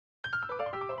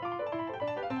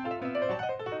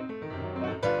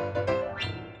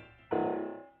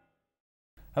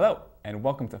Hello, and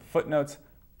welcome to Footnotes.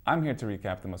 I'm here to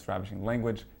recap the most ravishing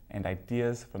language and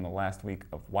ideas from the last week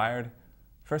of Wired.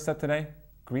 First up today,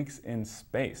 Greeks in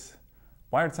space.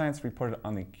 Wired Science reported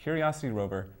on the Curiosity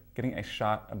rover getting a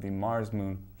shot of the Mars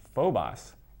moon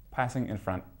Phobos passing in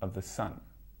front of the sun.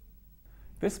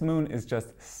 This moon is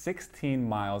just 16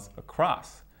 miles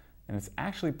across, and it's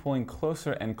actually pulling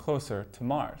closer and closer to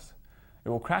Mars. It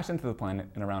will crash into the planet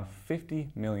in around 50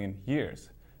 million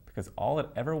years, because all it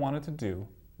ever wanted to do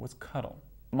was cuddle.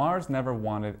 Mars never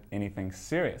wanted anything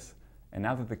serious, and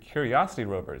now that the Curiosity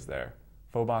rover is there,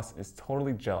 Phobos is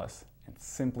totally jealous and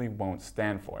simply won't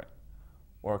stand for it.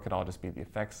 Or it could all just be the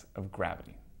effects of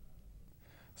gravity.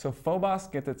 So Phobos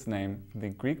gets its name from the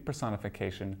Greek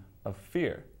personification of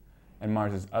fear, and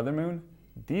Mars's other moon,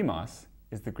 Deimos,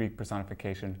 is the Greek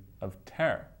personification of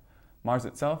terror. Mars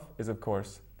itself is, of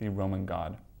course, the Roman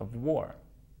god of war.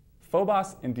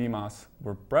 Phobos and Deimos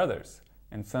were brothers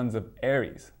and sons of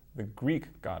Ares, the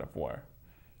Greek god of war.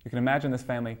 You can imagine this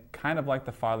family kind of like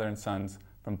the father and sons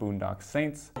from Boondock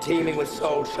Saints. Teeming with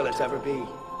souls shall it ever be.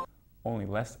 Only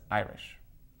less Irish.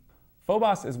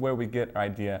 Phobos is where we get our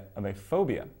idea of a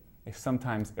phobia, a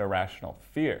sometimes irrational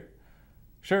fear.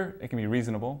 Sure, it can be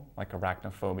reasonable, like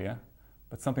arachnophobia,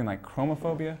 but something like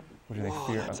chromophobia, which is a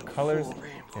fear of colors,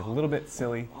 is a little bit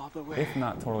silly, if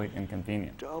not totally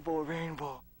inconvenient. Double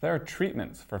rainbow. There are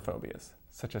treatments for phobias,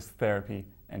 such as therapy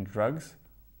and drugs,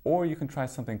 or you can try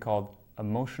something called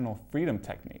emotional freedom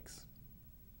techniques.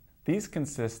 These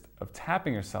consist of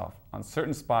tapping yourself on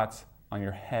certain spots on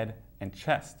your head and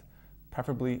chest,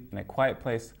 preferably in a quiet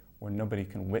place where nobody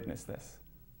can witness this.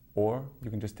 Or you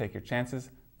can just take your chances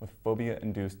with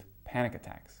phobia-induced panic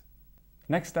attacks.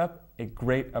 Next up, a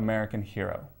great American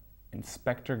hero,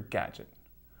 Inspector Gadget.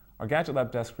 Our Gadget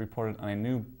Lab desk reported on a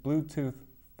new Bluetooth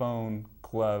phone,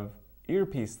 glove,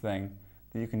 earpiece thing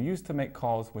that you can use to make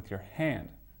calls with your hand,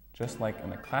 just like in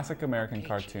the classic American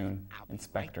cartoon,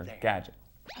 Inspector Gadget.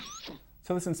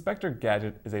 So this Inspector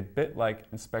Gadget is a bit like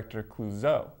Inspector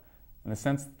Clouseau, in the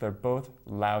sense that they're both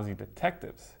lousy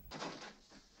detectives.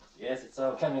 Yes, it's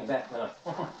all coming back now.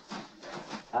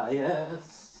 Ah,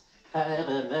 yes, I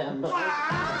remember.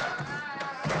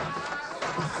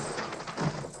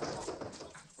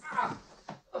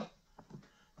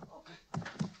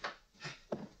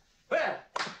 Well,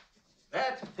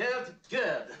 that felt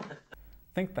good.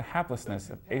 Think the haplessness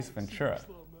of Ace Ventura,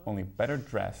 only better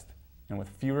dressed and with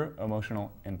fewer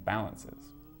emotional imbalances.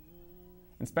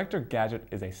 Inspector Gadget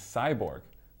is a cyborg,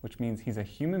 which means he's a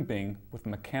human being with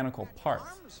mechanical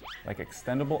parts, like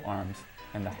extendable arms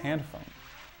and the hand phone.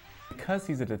 Because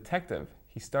he's a detective,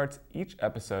 he starts each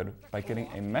episode by getting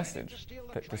a message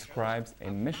that describes a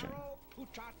mission.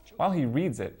 While he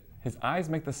reads it, his eyes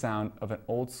make the sound of an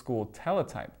old-school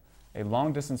teletype, a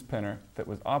long-distance printer that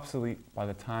was obsolete by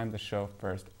the time the show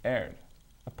first aired.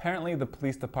 Apparently, the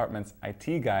police department's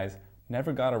IT guys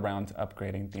never got around to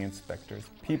upgrading the inspector's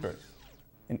peepers.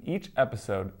 In each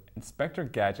episode, Inspector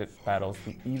Gadget battles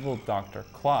the evil Dr.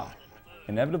 Claw,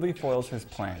 inevitably foils his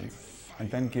plans, and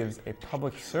then gives a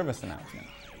public service announcement.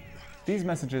 These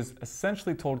messages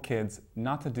essentially told kids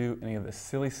not to do any of the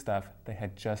silly stuff they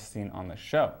had just seen on the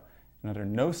show, and under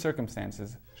no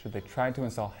circumstances should they try to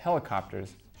install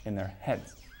helicopters in their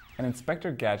heads. And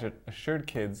Inspector Gadget assured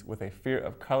kids with a fear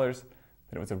of colors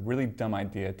that it was a really dumb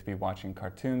idea to be watching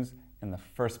cartoons in the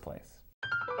first place.